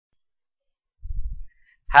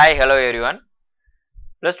Hi, hello everyone.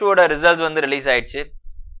 Plus 2 ஓட results வந்து release ஆயிடுச்சு.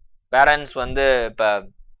 பேரண்ட்ஸ் வந்து இப்போ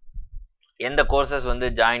எந்த கோர்சஸ் வந்து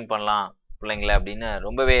ஜாயின் பண்ணலாம் பிள்ளைங்களை அப்படின்னு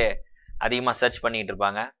ரொம்பவே அதிகமாக சர்ச் பண்ணிகிட்டு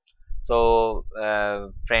இருப்பாங்க. ஸோ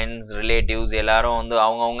ஃப்ரெண்ட்ஸ் ரிலேட்டிவ்ஸ் எல்லாரும் வந்து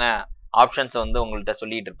அவங்கவுங்க ஆப்ஷன்ஸை வந்து உங்கள்கிட்ட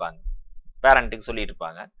சொல்லிகிட்டு இருப்பாங்க, பேரண்ட்டுக்கு சொல்லிகிட்டு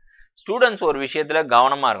இருப்பாங்க. ஸ்டூடெண்ட்ஸ் ஒரு விஷயத்தில்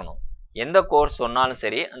கவனமாக இருக்கணும். எந்த கோர்ஸ் சொன்னாலும்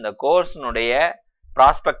சரி, அந்த கோர்ஸினுடைய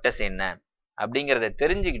ப்ராஸ்பெக்டஸ் என்ன அப்படிங்கிறத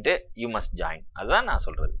தெரிஞ்சுக்கிட்டு யூ மஸ்ட் ஜாயின். அதுதான் நான்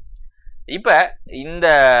சொல்கிறது. இப்போ இந்த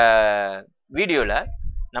வீடியோவில்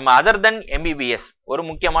நம்ம அதர் தென் MBBS ஒரு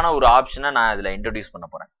முக்கியமான ஒரு ஆப்ஷனை நான் இதில் இன்ட்ரடியூஸ் பண்ண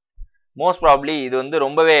போகிறேன். மோஸ்ட் ப்ராப்ளி இது வந்து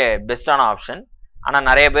ரொம்பவே பெஸ்ட்டான ஆப்ஷன். ஆனால்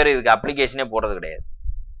நிறைய பேர் இதுக்கு அப்ளிகேஷனே போடுறது கிடையாது.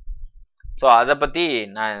 ஸோ அதை பற்றி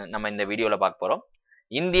நம்ம இந்த வீடியோவில் பார்க்க போகிறோம்.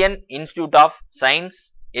 Indian institute of science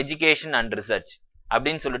education and research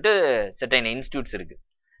அப்படின்னு சொல்லிட்டு செட்டைன் இன்ஸ்டியூட்ஸ் இருக்குது.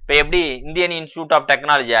 இப்போ எப்படி Indian institute of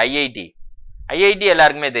technology IIT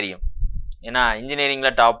எல்லாருக்குமே தெரியும், ஏன்னா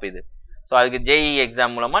இன்ஜினியரிங்கில் டாப் இது. ஸோ அதுக்கு JEE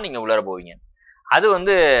எக்ஸாம் மூலமாக நீங்கள் உள்ளர போவீங்க. அது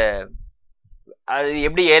வந்து அது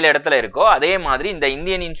எப்படி 7 இடத்துல இருக்கோ அதே மாதிரி இந்த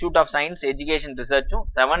Indian institute of science education ரிசர்ச்சும்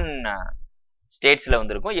 7 ஸ்டேட்ஸில்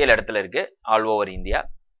வந்துருக்கும், 7 இடத்துல இருக்குது ஆல் ஓவர் இந்தியா.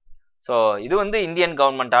 ஸோ இது வந்து இந்தியன்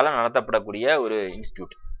கவர்மெண்ட்டால் நடத்தப்படக்கூடிய ஒரு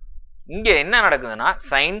இன்ஸ்டியூட். இங்கே என்ன நடக்குதுன்னா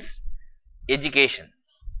science education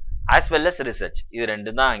as well as research, இது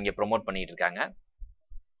ரெண்டு தான் இங்கே ப்ரொமோட் பண்ணிட்டு இருக்காங்க.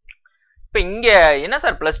 இப்போ இங்கே என்ன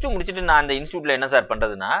சார் +2 முடிச்சுட்டு நான் அந்த இன்ஸ்டியூட்டில் என்ன சார்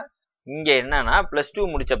பண்ணுறதுன்னா, இங்கே என்னன்னா +2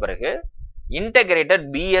 முடித்த பிறகு இன்டகிரேட்டட்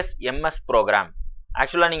BSMS ப்ரோக்ராம்.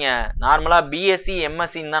 ஆக்சுவலாக நீங்கள் நார்மலாக BSc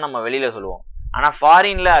MScன்னு தான் நம்ம வெளியில் சொல்லுவோம். ஆனால்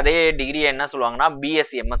ஃபாரினில் அதே டிகிரியை என்ன சொல்லுவாங்கன்னா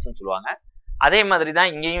BSMSன்னு சொல்லுவாங்க. அதே மாதிரி தான்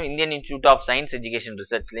இங்கேயும் Indian institute of science education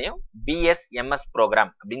ரிசர்ச்லேயும் BSMS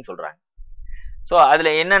program அப்படின்னு சொல்கிறாங்க. ஸோ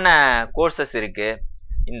அதில் என்னென்ன கோர்சஸ் இருக்குது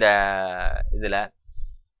இந்த இதில்,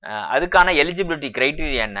 அதுக்கான எலிஜிபிலிட்டி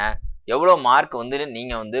க்ரைட்டீரியா என்ன, எவ்வளோ மார்க் வந்து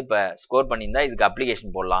நீங்கள் வந்து இப்போ ஸ்கோர் பண்ணியிருந்தா இதுக்கு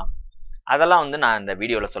அப்ளிகேஷன் போடலாம், அதெல்லாம் வந்து நான் இந்த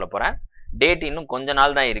வீடியோவில் சொல்ல போகிறேன். டேட் இன்னும் கொஞ்ச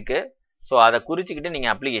நாள் தான் இருக்குது. ஸோ அதை குறிச்சிக்கிட்டு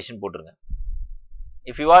நீங்கள் அப்ளிகேஷன் போட்டுருங்க.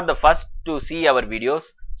 If you are the first to C our videos,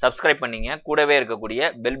 subscribe பண்ணிங்க, கூடவே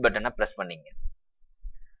இருக்கக்கூடிய பெல் பட்டனை ப்ரெஸ் பண்ணிங்க.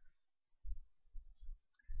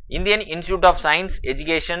 Indian institute of science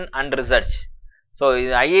education and research. So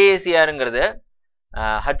இது IISERங்கிறது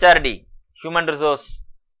HRD ஹியூமன் ரிசோர்ஸ்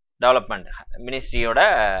டெவலப்மெண்ட் மினிஸ்ட்ரியோட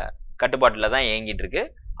கட்டுப்பாட்டில் தான் இயங்கிட்டு இருக்கு.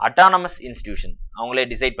 அட்டானமஸ் இன்ஸ்டிடியூஷன், அவங்களே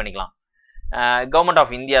டிசைட் பண்ணிக்கலாம். கவர்மெண்ட்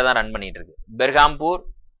ஆஃப் இந்தியா தான் ரன் பண்ணிட்டு இருக்கு. Berhampur,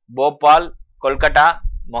 Bhopal, Kolkata,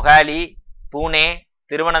 Mohali, Pune,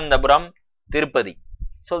 Thiruvananthapuram, Tirupati.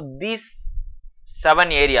 So these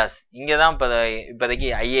 7 areas இங்கே தான் இப்போதைக்கு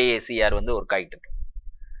IISER வந்து ஒர்க் ஆகிட்டு இருக்கு.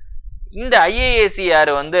 இந்த IISER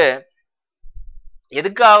வந்து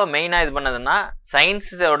எதுக்காக மெயினாக இது பண்ணதுன்னா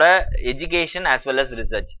சயின்ஸோட education as well as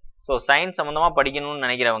research. So science சம்மந்தமாக படிக்கணும்னு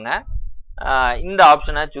நினைக்கிறவங்க இந்த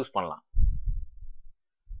ஆப்ஷனை சூஸ் பண்ணலாம்.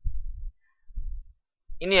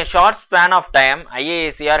 In a short span of time,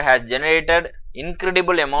 IISER has generated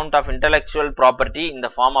incredible amount of intellectual property in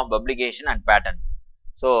the form of publication and patent.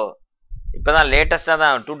 So இப்போ தான் லேட்டஸ்ட்டாக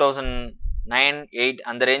தான் 2009-8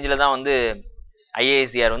 அந்த ரேஞ்சில் தான் வந்து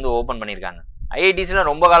IISER வந்து ஓப்பன் பண்ணியிருக்காங்க. IITஸில்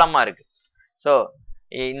ரொம்ப காலமாக இருக்குது. ஸோ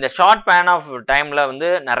இந்த ஷார்ட் ஸ்பேன் ஆஃப் டைமில் வந்து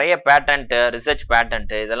நிறைய பேட்டன்ட்டு, ரிசர்ச்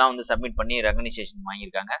பேட்டன்ட்டு இதெல்லாம் வந்து சப்மிட் பண்ணி ரெகக்னிஷேஷன்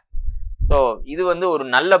வாங்கியிருக்காங்க. ஸோ இது வந்து ஒரு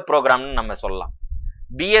நல்ல ப்ரோக்ராம்னு நம்ம சொல்லலாம்.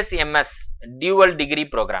 BSMS டியூவல் டிகிரி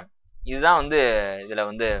ப்ரோக்ராம், இதுதான் வந்து இதில்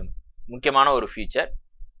வந்து முக்கியமான ஒரு feature.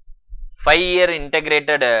 5 year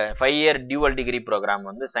integrated 5 year dual degree program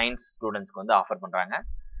வந்து சயின்ஸ் ஸ்டூடெண்ட்ஸ்க்கு வந்து ஆஃபர் பண்ணுறாங்க.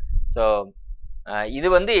 ஸோ இது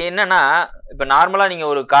வந்து என்னன்னா, இப்போ நார்மலாக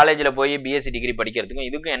நீங்கள் ஒரு காலேஜில் போய் BSc டிகிரி படிக்கிறதுக்கும்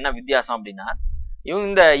இதுக்கும் என்ன வித்தியாசம் அப்படின்னா, இவங்க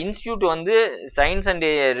இந்த இன்ஸ்டியூட் வந்து சயின்ஸ் அண்ட்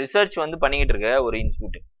ரிசர்ச் வந்து பண்ணிக்கிட்டு இருக்க ஒரு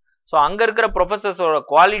இன்ஸ்டியூட். ஸோ அங்கே இருக்கிற ப்ரொஃபஸர்ஸோட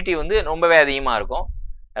குவாலிட்டி வந்து ரொம்பவே அதிகமாக இருக்கும்.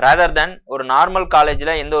 ரேதர் தென் ஒரு நார்மல்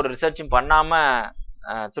காலேஜில் எந்த ஒரு ரிசர்ச்சும்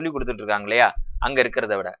பண்ணாமல் சொல்லி கொடுத்துட்டு இருக்காங்க இல்லையா, அங்கே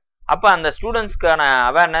இருக்கிறத விட. அப்போ அந்த ஸ்டூடெண்ட்ஸ்க்கான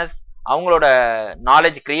அவேர்னஸ், அவங்களோட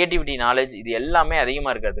நாலேஜ், கிரியேட்டிவிட்டி நாலேஜ், இது எல்லாமே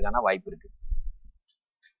அதிகமாக இருக்கிறதுக்கான வாய்ப்பு இருக்குது.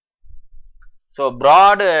 So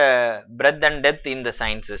fraud breadth and depth in the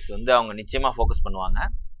sciences வந்து அவங்க நிச்சயமாக ஃபோக்கஸ் பண்ணுவாங்க.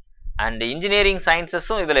 அண்ட் இன்ஜினியரிங்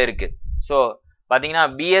சயின்சஸும் இதில் இருக்குது. ஸோ பார்த்தீங்கன்னா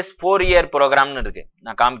BS 4 இயர் ப்ரோக்ராம்னு இருக்குது,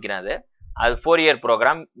 நான் காமிக்கிறேன். அது 4 இயர்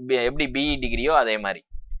ப்ரோக்ராம், எப்படி BE டிகிரியோ அதே மாதிரி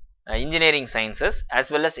engineering sciences as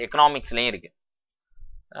well as எக்கனாமிக்ஸ்லேயும் இருக்குது.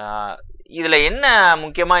 இதில் என்ன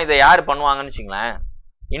முக்கியமாக இதை யார் பண்ணுவாங்கன்னு வச்சுங்களேன்,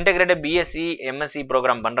 இன்டகிரேட்டட் BSc MSc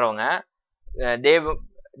ப்ரோக்ராம் பண்ணுறவங்க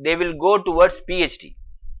they will go towards PhD.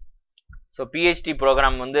 So PhD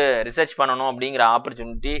program வந்து ரிசர்ச் பண்ணணும் அப்படிங்கிற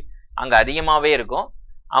ஆப்பர்ச்சுனிட்டி அங்கே அதிகமாகவே இருக்கும்,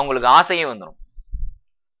 அவங்களுக்கு ஆசையும் வந்துடும்.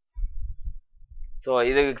 ஸோ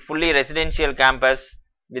இது fully residential campus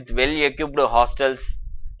with well equipped hostels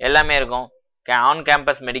எல்லாமே இருக்கும். On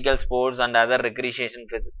campus medical sports and other ரெக்ரீஷேஷன்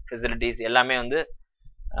facilities எல்லாமே வந்து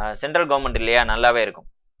சென்ட்ரல் கவர்மெண்ட் இல்லையா நல்லாவே இருக்கும்.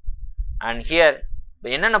 அண்ட் ஹியர்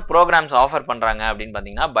என்னென்ன ப்ரோக்ராம்ஸ் ஆஃபர் பண்ணுறாங்க அப்படின்னு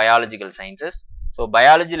பார்த்தீங்கன்னா பயாலஜிக்கல் சயின்சஸ். ஸோ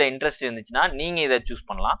பயாலஜியில் இன்ட்ரெஸ்ட் இருந்துச்சுன்னா நீங்கள் இதை சூஸ்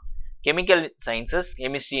பண்ணலாம். கெமிக்கல் சயின்சஸ்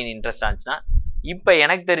கெமிஸ்ட்ரி இன்ட்ரெஸ்ட் ஆச்சுன்னா, இப்போ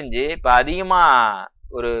எனக்கு தெரிஞ்சு இப்போ அதிகமாக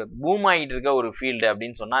ஒரு பூம் ஆகிட்டு இருக்க ஒரு ஃபீல்டு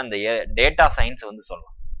அப்படின்னு சொன்னால் இந்த டேட்டா சயின்ஸ் வந்து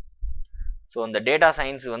சொல்லலாம். ஸோ இந்த டேட்டா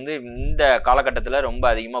சயின்ஸ் வந்து இந்த காலகட்டத்தில் ரொம்ப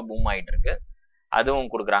அதிகமாக பூம் ஆகிட்டு இருக்கு. அதுவும்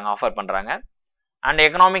கொடுக்குறாங்க, ஆஃபர் பண்ணுறாங்க. அண்ட்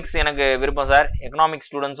எக்கனாமிக்ஸ் எனக்கு விருப்பம் சார், எக்கனாமிக்ஸ்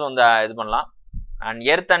ஸ்டூடெண்ட்ஸும் வந்து இது பண்ணலாம். And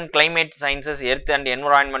earth and climate sciences, earth and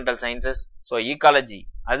environmental sciences, so ecology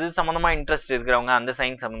அது சம்மந்தமாக இன்ட்ரெஸ்ட் இருக்கிறவங்க, அந்த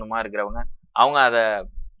சயின்ஸ் சம்மந்தமாக இருக்கிறவங்க அவங்க அதை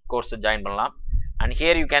கோர்ஸ் ஜாயின் பண்ணலாம். And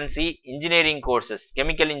here you can see engineering courses,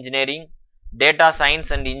 chemical engineering, data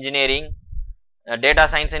science and engineering. Data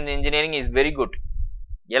science and engineering is very good.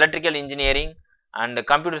 Electrical engineering and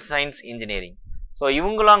computer science engineering. So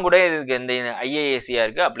இவங்களாம் கூட இதுக்கு இந்த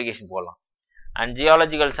IISERக்கு அப்ளிகேஷன் போடலாம். And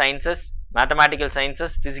geological sciences, mathematical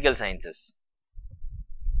sciences, physical sciences.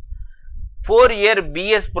 4-year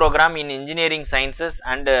BS program in engineering sciences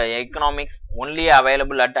and economics only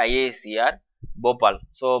available at IISER Bhopal.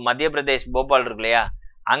 So மத்திய பிரதேஷ் போபால் இருக்கு இல்லையா,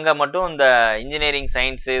 அங்கே மட்டும் இந்த இன்ஜினியரிங்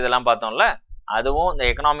சயின்ஸ் இதெல்லாம் பார்த்தோம்ல, அதுவும் இந்த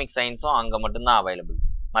எக்கனாமிக் சயின்ஸும் அங்கே மட்டும்தான் அவைலபிள்,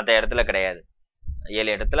 மற்ற இடத்துல கிடையாது. 7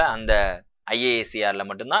 இடத்துல அந்த IISERல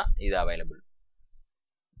மட்டும்தான் இது அவைலபிள்.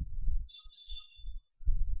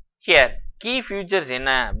 ஹியர் கீ ஃபியூச்சர்ஸ் என்ன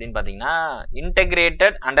அப்படின்னு பார்த்தீங்கன்னா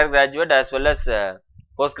integrated under graduate as well as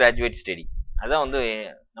post graduate study. அதான் வந்து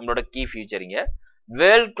நம்மளோட key ஃபியூச்சரிங்க.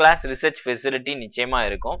 World class research facility நிச்சயமாக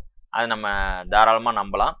இருக்கும், அது நம்ம தாராளமாக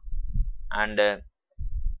நம்பலாம். And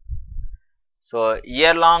so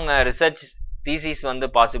year long research thesis வந்து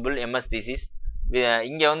பாசிபிள், MS தீசிஸ்.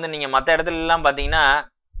 இங்கே வந்து நீங்கள் மற்ற இடத்துலலாம் பார்த்தீங்கன்னா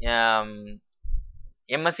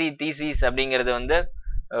MSc தீசிஸ் அப்படிங்கிறது வந்து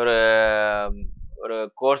ஒரு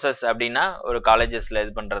கோர்சஸ் அப்படின்னா ஒரு காலேஜஸில்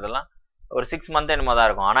இது பண்ணுறதெல்லாம் ஒரு 6 month என்னமோ தான்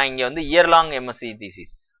இருக்கும். ஆனால் இங்கே வந்து இயர் லாங் MSc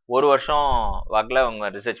தீசிஸ், 1 வருஷம் வாக்கில் அவங்க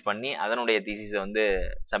ரிசர்ச் பண்ணி அதனுடைய தீசிஸை வந்து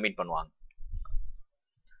சப்மிட் பண்ணுவாங்க.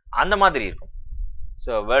 அந்த மாதிரி இருக்கும்.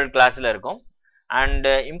 ஸோ வேர்ல்ட் கிளாஸில் இருக்கும். அண்ட்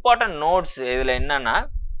இம்பார்ட்டன்ட் நோட்ஸ் இதில் என்னன்னா,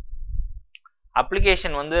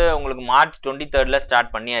 அப்ளிகேஷன் வந்து உங்களுக்கு March 23rd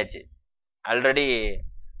ஸ்டார்ட் பண்ணியாச்சு, ஆல்ரெடி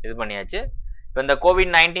இது பண்ணியாச்சு. இப்போ இந்த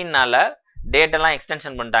COVID-19னால டேட்டெல்லாம்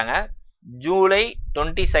எக்ஸ்டென்ஷன் பண்ணிட்டாங்க. July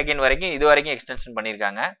 22 வரைக்கும் இது வரைக்கும் எக்ஸ்டென்ஷன்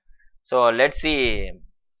பண்ணியிருக்காங்க. ஸோ லெட்ஸ் சி,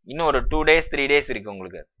 இன்னும் ஒரு 2 days 3 days இருக்குது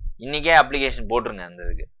உங்களுக்கு. இன்றைக்கே அப்ளிகேஷன் போட்டுருங்க அந்த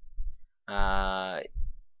இதுக்கு.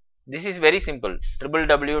 This is very simple,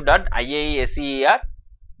 www.iiser.in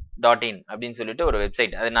அப்படின்னு சொல்லிட்டு ஒரு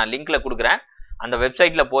வெப்சைட், அது நான் லிங்க்ல கொடுக்குறேன். அந்த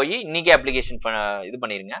வெப்சைட்டில் போய் இன்றைக்கே அப்ளிகேஷன் இது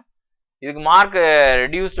பண்ணிடுங்க. இதுக்கு mark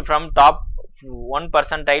reduced from top 1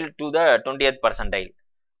 percentile to the 20th percentile,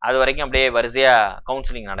 அது வரைக்கும் அப்படியே வரிசையாக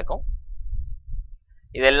கவுன்சிலிங் நடக்கும்.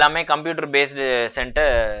 இது எல்லாமே computer based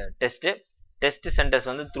centre test centres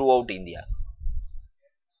வந்து த்ரூ அவுட் இந்தியா.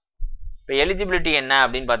 இப்போ எலிஜிபிலிட்டி என்ன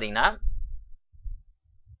அப்படின்னு பார்த்தீங்கன்னா,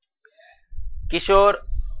 கிஷோர்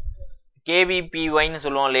KVPYன்னு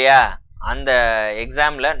சொல்லுவோம் இல்லையா, அந்த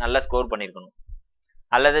எக்ஸாமில் நல்ல ஸ்கோர் பண்ணியிருக்கணும்,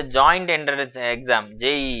 அல்லது ஜாயிண்ட் என்ட்ரன்ஸ் எக்ஸாம்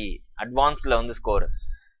JEE அட்வான்ஸில் வந்து ஸ்கோர்.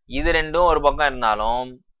 இது ரெண்டும் ஒரு பக்கம் இருந்தாலும்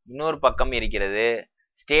இன்னொரு பக்கம் இருக்கிறது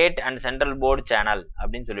state and central board channel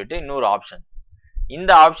அப்படின்னு சொல்லிட்டு இன்னொரு ஆப்ஷன்.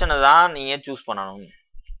 இந்த ஆப்ஷனை தான் நீங்கள் சூஸ் பண்ணணும்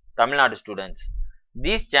Tamil Nadu students.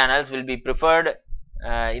 These channels will be preferred.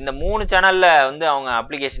 இந்த 3 சேனலில் வந்து அவங்க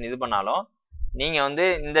அப்ளிகேஷன் இது பண்ணாலும் நீங்கள் வந்து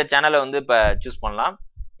இந்த சேனலை வந்து இப்போ சூஸ் பண்ணலாம்.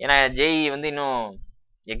 ஏன்னா JEE வந்து இன்னும்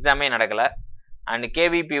எக்ஸாமே நடக்கலை. அண்ட்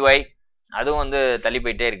KVPY அதுவும் வந்து தள்ளி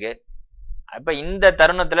போயிட்டே இருக்குது. இப்போ இந்த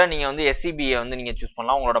தருணத்தில் நீங்கள் வந்து SCBயை வந்து நீங்கள் சூஸ்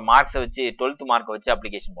பண்ணலாம். உங்களோட மார்க்ஸை வச்சு 12th மார்க்கை வச்சு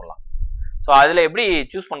அப்ளிகேஷன் போடலாம். ஸோ அதில் எப்படி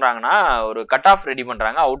சூஸ் பண்ணுறாங்கன்னா, ஒரு கட் ஆஃப் ரெடி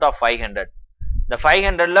பண்ணுறாங்க அவுட் ஆஃப் 500. இந்த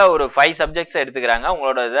 500ல் ஒரு 5 சப்ஜெக்ட்ஸை எடுத்துக்கிறாங்க.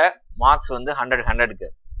 உங்களோட இதை மார்க்ஸ் வந்து 100க்கு.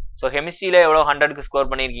 ஸோ கெமிஸ்ட்ரியில் எவ்வளோ 100க்கு ஸ்கோர்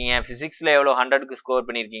பண்ணியிருக்கீங்க, ஃபிசிக்ஸில் எவ்வளோ 100க்கு ஸ்கோர்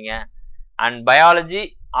பண்ணியிருக்கீங்க, அண்ட் பயாலஜி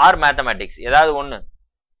ஆர் மேத்தமேட்டிக்ஸ் ஏதாவது ஒன்று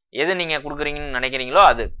எது நீங்கள் கொடுக்குறீங்கன்னு நினைக்கிறீங்களோ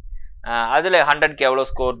அது, அதில் 100க்கு எவ்வளோ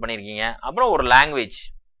ஸ்கோர் பண்ணியிருக்கீங்க. அப்புறம் ஒரு லாங்குவேஜ்.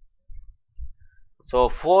 ஸோ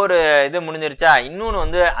 4 இது முடிஞ்சிருச்சா, இன்னொன்று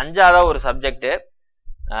வந்து 5ஆவது ஒரு சப்ஜெக்டு.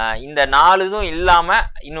 இந்த 4 இதுவும் இல்லாமல்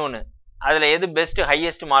இன்னொன்று, அதில் எது பெஸ்ட்டு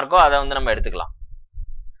ஹையஸ்ட் மார்க்கோ அதை வந்து நம்ம எடுத்துக்கலாம்.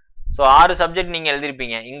 ஸோ 6 சப்ஜெக்ட் நீங்கள்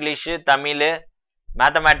எழுதிருப்பீங்க, English, Tamil,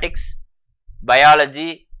 mathematics, biology,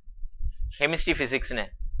 chemistry, ஃபிசிக்ஸ்னு.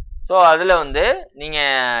 So அதில் வந்து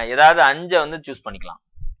நீங்கள் ஏதாவது 5 வந்து சூஸ் பண்ணிக்கலாம்.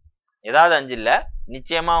 ஏதாவது 5 இல்லை,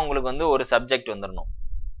 நிச்சயமாக உங்களுக்கு வந்து ஒரு சப்ஜெக்ட் வந்துடணும்.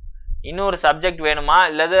 இன்னொரு சப்ஜெக்ட் வேணுமா,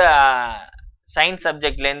 இல்லது சயின்ஸ்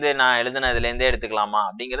சப்ஜெக்ட்லேருந்து நான் எழுதுனதுலேருந்தே எடுத்துக்கலாமா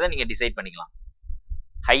அப்படிங்கிறத நீங்கள் டிசைட் பண்ணிக்கலாம்.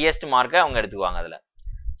 ஹையஸ்ட் மார்க்கை அவங்க எடுத்துக்குவாங்க அதில்.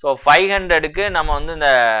 ஸோ 500க்கு நம்ம வந்து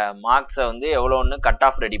இந்த மார்க்ஸை வந்து எவ்வளோன்னு கட்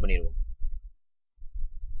ஆஃப் ரெடி பண்ணிடுவோம்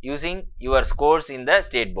using your scores in the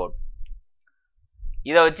state board.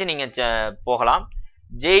 இதை வச்சு நீங்கள் போகலாம்.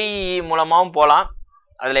 ஜேஇஇ மூலமாகவும் போகலாம்.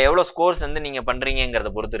 அதில் எவ்வளோ ஸ்கோர்ஸ் வந்து நீங்கள்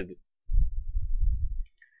பண்ணுறீங்கிறத பொறுத்து இருக்கு.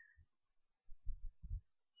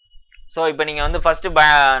 ஸோ இப்போ நீங்கள் வந்து ஃபஸ்ட்டு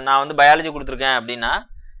நான் வந்து பயாலஜி கொடுத்துருக்கேன் அப்படின்னா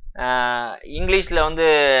இங்கிலீஷில் வந்து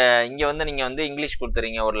இங்கே வந்து நீங்கள் வந்து இங்கிலீஷ்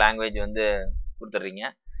கொடுத்துறீங்க, ஒரு லாங்குவேஜ் வந்து கொடுத்துட்றீங்க.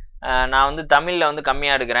 நான் வந்து தமிழில் வந்து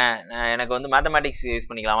கம்மியாக எடுக்கிறேன், எனக்கு வந்து மேத்தமேட்டிக்ஸ் யூஸ்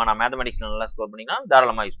பண்ணிக்கலாமா, நான் மேத்தமேட்டிக்ஸ் நல்லா ஸ்கோர் பண்ணிக்கலாம்,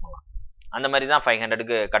 தாராளமாக யூஸ் பண்ணலாம். அந்த மாதிரி தான்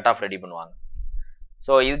 500க்கு கட் ஆஃப் ரெடி பண்ணுவாங்க.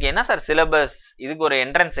 ஸோ இதுக்கு என்ன சார் சிலபஸ், இதுக்கு ஒரு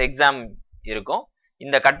என்ட்ரன்ஸ் எக்ஸாம் இருக்கும்.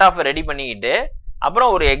 இந்த கட் ஆஃப் ரெடி பண்ணிக்கிட்டு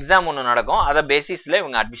அப்புறம் ஒரு எக்ஸாம் ஒன்று நடக்கும், அதை பேசிஸில்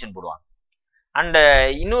இவங்க அட்மிஷன் போடுவாங்க. அண்ட்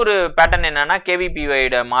இன்னொரு பேட்டர்ன் என்னன்னா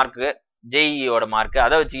கேவிபியோட மார்க்கு, ஜேஇயோட மார்க்கு,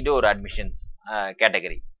 அதை வச்சுக்கிட்டு ஒரு அட்மிஷன்ஸ்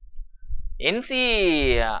கேட்டகரி.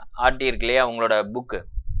 என்சிஆர்டி இருக்கு இல்லையா உங்களோட புக்கு,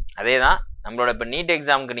 அதே தான் நம்மளோட இப்போ நீட்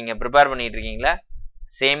எக்ஸாமுக்கு நீங்கள் ப்ரிப்பேர் பண்ணிட்டு இருக்கீங்களா,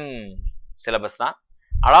 சேம் சிலபஸ் தான்.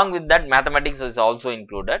 Along with that mathematics is also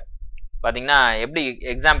included. பார்த்தீங்கன்னா எப்படி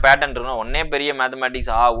எக்ஸாம் பேட்டர்ன் இருக்கணும், ஒன்னே பெரிய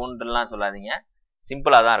மேத்தமெட்டிக்ஸ் ஊன்றுலாம் சொல்லாதீங்க,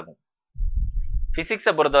 சிம்பிளாக தான் இருக்கும்.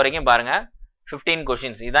 ஃபிசிக்ஸை பொறுத்த வரைக்கும் பாருங்கள் 15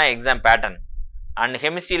 கொஷின்ஸ், இதுதான் எக்ஸாம் பேட்டர்ன். அண்ட்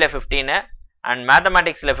கெமிஸ்ட்ரியில் 15 அண்ட்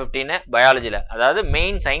மேத்தமெட்டிக்ஸில் 15, பயாலஜியில், அதாவது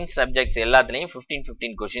மெயின் சயின்ஸ் சப்ஜெக்ட்ஸ் எல்லாத்துலேயும்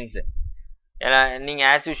 15 கொஷின்ஸ். நீங்கள்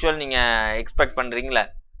ஆஸ் யூஷுவல் நீங்கள் எக்ஸ்பெக்ட் பண்ணுறீங்களா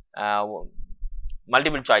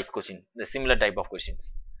மல்டிபிள் சாய்ஸ் கொஷின், இந்த similar type of questions.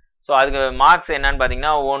 So அதுக்கு மார்க்ஸ் என்னன்னு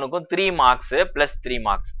பார்த்தீங்கன்னா ஒவ்வொன்றுக்கும் 3 மார்க்ஸு ப்ளஸ் 3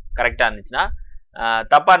 மார்க்ஸ், கரெக்டாக இருந்துச்சுன்னா,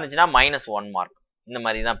 தப்பாக இருந்துச்சுன்னா -1 மார்க். இந்த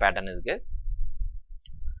மாதிரி தான் பேட்டர்ன் இருக்குது.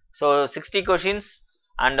 ஸோ 60 கொஷின்ஸ்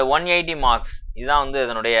அண்ட் 180 மார்க்ஸ், இதுதான் வந்து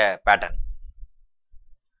இதனுடைய பேட்டர்ன்.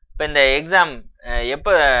 இப்போ இந்த எக்ஸாம்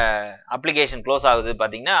எப்போ அப்ளிகேஷன் க்ளோஸ் ஆகுது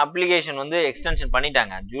பார்த்தீங்கன்னா, அப்ளிகேஷன் வந்து எக்ஸ்டென்ஷன்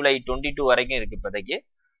பண்ணிட்டாங்க, ஜூலை 22 வரைக்கும் இருக்குது இப்போதைக்கு.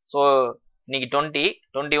 ஸோ இன்னைக்கு 20,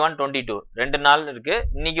 21, 22 2 நாள் இருக்குது,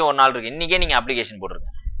 இன்றைக்கி ஒரு நாள் இருக்குது. இன்றைக்கே நீங்கள் அப்ளிகேஷன் போட்டுருங்க.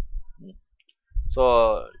 ஸோ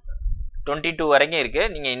 22 வரைக்கும் இருக்குது,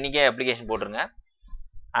 நீங்கள் இன்றைக்கே அப்ளிகேஷன் போட்டுருங்க.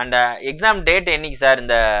 அண்ட் எக்ஸாம் டேட் என்னைக்கு சார்,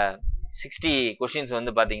 இந்த 60 கொஷின்ஸ்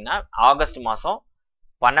வந்து பார்த்தீங்கன்னா ஆகஸ்ட் மாதம்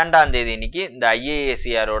 12ஆம் தேதி இன்னைக்கு இந்த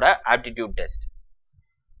ஐஏஎஸ்சிஆரோட ஆப்டிடியூட் டெஸ்ட்.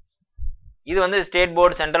 இது வந்து state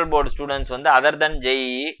board, central board students வந்து அதர் தென்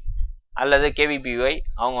ஜேஇஇ அல்லது கேவிபிஒய்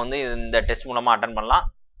அவங்க வந்து இந்த டெஸ்ட் மூலமாக அட்டன் பண்ணலாம்.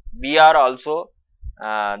 we are also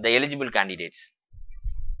the eligible candidates.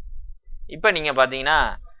 இப்போ நீங்கள் பார்த்தீங்கன்னா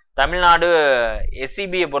தமிழ்நாடு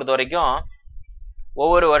எஸ்சிபியை பொறுத்த வரைக்கும்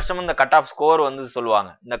ஒவ்வொரு வருஷமும் இந்த கட் ஆஃப் ஸ்கோர் வந்து சொல்லுவாங்க,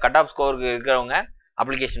 இந்த கட் ஆஃப் ஸ்கோருக்கு இருக்கிறவங்க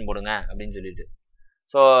அப்ளிகேஷன் போடுங்க அப்படின்னு சொல்லிட்டு.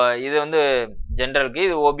 ஸோ இது வந்து ஜென்ரலுக்கு,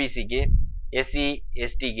 இது ஓபிசிக்கு, எஸ்சி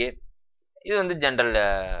எஸ்டிக்கு, இது வந்து ஜென்ரல்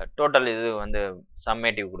டோட்டல் இது வந்து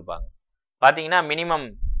சம்மேட்டிவ் கொடுப்பாங்க. பார்த்தீங்கன்னா மினிமம்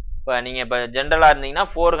இப்போ நீங்கள் இப்போ ஜென்ரலாக இருந்தீங்கன்னா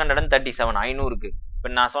 437 500க்கு. இப்போ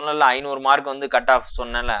நான் சொன்னல 500 மார்க் வந்து கட் ஆஃப்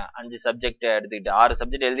சொன்னல, 5 சப்ஜெக்ட் எடுத்துக்கிட்டு 6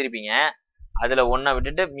 சப்ஜெக்ட் எழுதிருப்பீங்க, அதில் ஒன்றை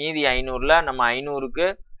விட்டுட்டு மீதி 500ல் நம்ம 500க்கு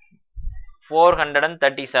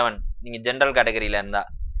 437 நீங்கள் ஜென்ரல் கேட்டகரியில் இருந்தால்.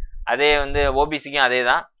 அதே வந்து ஓபிசிக்கும் அதே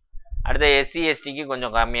தான். அடுத்த எஸ்சி எஸ்டிக்கு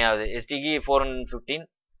கொஞ்சம் கம்மியாகுது, எஸ்டிக்கு 415,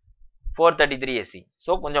 433 எஸ்சி.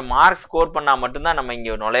 ஸோ கொஞ்சம் மார்க் ஸ்கோர் பண்ணால் மட்டும்தான் நம்ம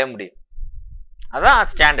இங்கே நுழைய முடியும், அதான்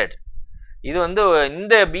ஸ்டாண்டர்ட். இது வந்து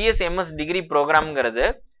இந்த பிஎஸ்எம்எஸ் டிகிரி ப்ரோக்ராம்ங்கிறது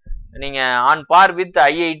நீங்கள் on par with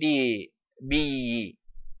IIT BEE,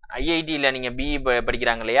 ஐஐடியில் நீங்கள் பிஇ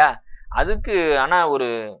படிக்கிறாங்க இல்லையா, அதுக்கு ஆனால் ஒரு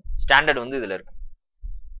ஸ்டாண்டர்ட் வந்து இதில் இருக்கு.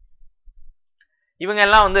 இவங்க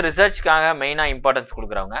எல்லாம் வந்து ரிசர்ச்க்காக மெயினாக இம்பார்ட்டன்ஸ்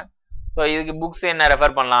கொடுக்குறவங்க. ஸோ இதுக்கு புக்ஸ் என்ன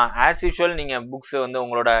ரெஃபர் பண்ணலாம், ஆஸ் யூஷுவல் நீங்கள் புக்ஸ் வந்து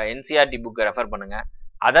உங்களோட என்சிஆர்டி புக்கை ரெஃபர் பண்ணுங்கள்.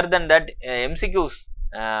 அதர் தென் தட் எம்சிக்யூஸ்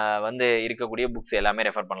வந்து இருக்கக்கூடிய புக்ஸ் எல்லாமே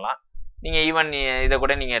ரெஃபர் பண்ணலாம். நீங்கள் ஈவன் இதை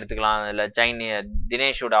கூட நீங்கள் எடுத்துக்கலாம். இல்லை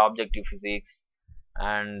தினேஷோட objective physics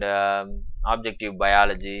and objective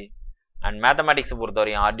biology and மேத்தமெட்டிக்ஸை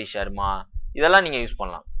பொறுத்தவரையும் ஆர்டி சர்மா, இதெல்லாம் நீங்கள் யூஸ்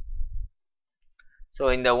பண்ணலாம். ஸோ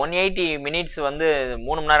இந்த 180 மினிட்ஸ் வந்து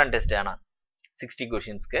 3 மணி நேரம் டெஸ்ட், ஆனால் 60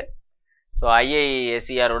 கொஷின்ஸ்க்கு. ஸோ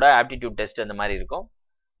ஐஐஎஸ்சிஆரோட ஆப்டிடியூட் டெஸ்ட் அந்த மாதிரி இருக்கும்.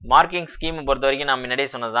 மார்க்கிங் ஸ்கீம் பொறுத்த வரைக்கும் நான்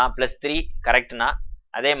முன்னாடியே சொன்னது தான், +3 கரெக்ட்னா,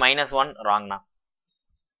 அதே -1 ராங்னா.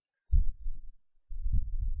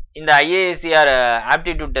 இந்த ஐஏஎஸ்சிஆர்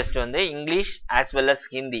ஆப்டிடியூட் டெஸ்ட் வந்து English as well as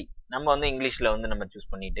Hindi, நம்ம வந்து இங்கிலீஷில் வந்து நம்ம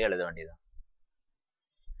சூஸ் பண்ணிட்டு எழுத வேண்டியதுதான்.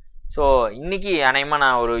 ஸோ இன்னைக்கு அநேகமாக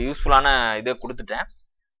நான் ஒரு யூஸ்ஃபுல்லான இதை கொடுத்துட்டேன்.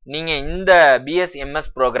 நீங்கள் இந்த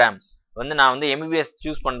பிஎஸ்எம்எஸ் ப்ரோக்ராம் வந்து நான் வந்து எம்பிபிஎஸ்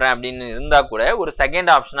சூஸ் பண்ணுறேன் அப்படின்னு இருந்தால் கூட ஒரு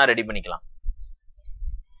செகண்ட் ஆப்ஷனாக ரெடி பண்ணிக்கலாம்.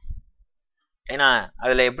 ஏன்னா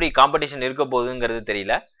அதில் எப்படி காம்படிஷன் இருக்க போகுதுங்கிறது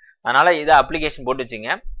தெரியல, அதனால் இதை அப்ளிகேஷன் போட்டு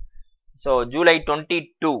வச்சுங்க. So July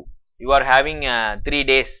 22 you are having 3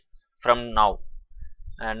 days from now.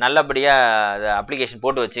 நல்லபடியாக அதை அப்ளிகேஷன்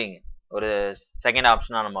போட்டு வச்சுங்க, ஒரு செகண்ட்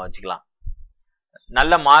ஆப்ஷனாக நம்ம வச்சுக்கலாம்.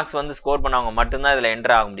 நல்ல மார்க்ஸ் வந்து ஸ்கோர் பண்ணவங்க மட்டும்தான் இதில்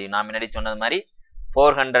என்டர் ஆக முடியும். நான் முன்னாடி சொன்னது மாதிரி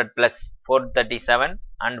 400 + 437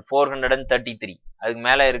 அண்ட் 433 அதுக்கு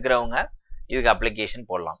மேலே இருக்கிறவங்க இதுக்கு அப்ளிகேஷன்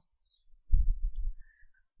போடலாம்.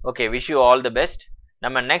 Okay, wish you all the best.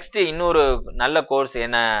 நம்ம நெக்ஸ்ட் இன்னொரு நல்ல கோர்ஸ்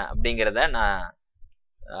என்ன அப்படிங்கிறத நான்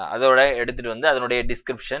அதோட எடுத்துகிட்டு வந்து அதனுடைய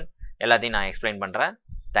டிஸ்கிரிப்ஷன் எல்லாத்தையும் நான் எக்ஸ்பிளைன் பண்ணுறேன்.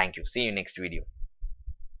 Thank you. See you next video.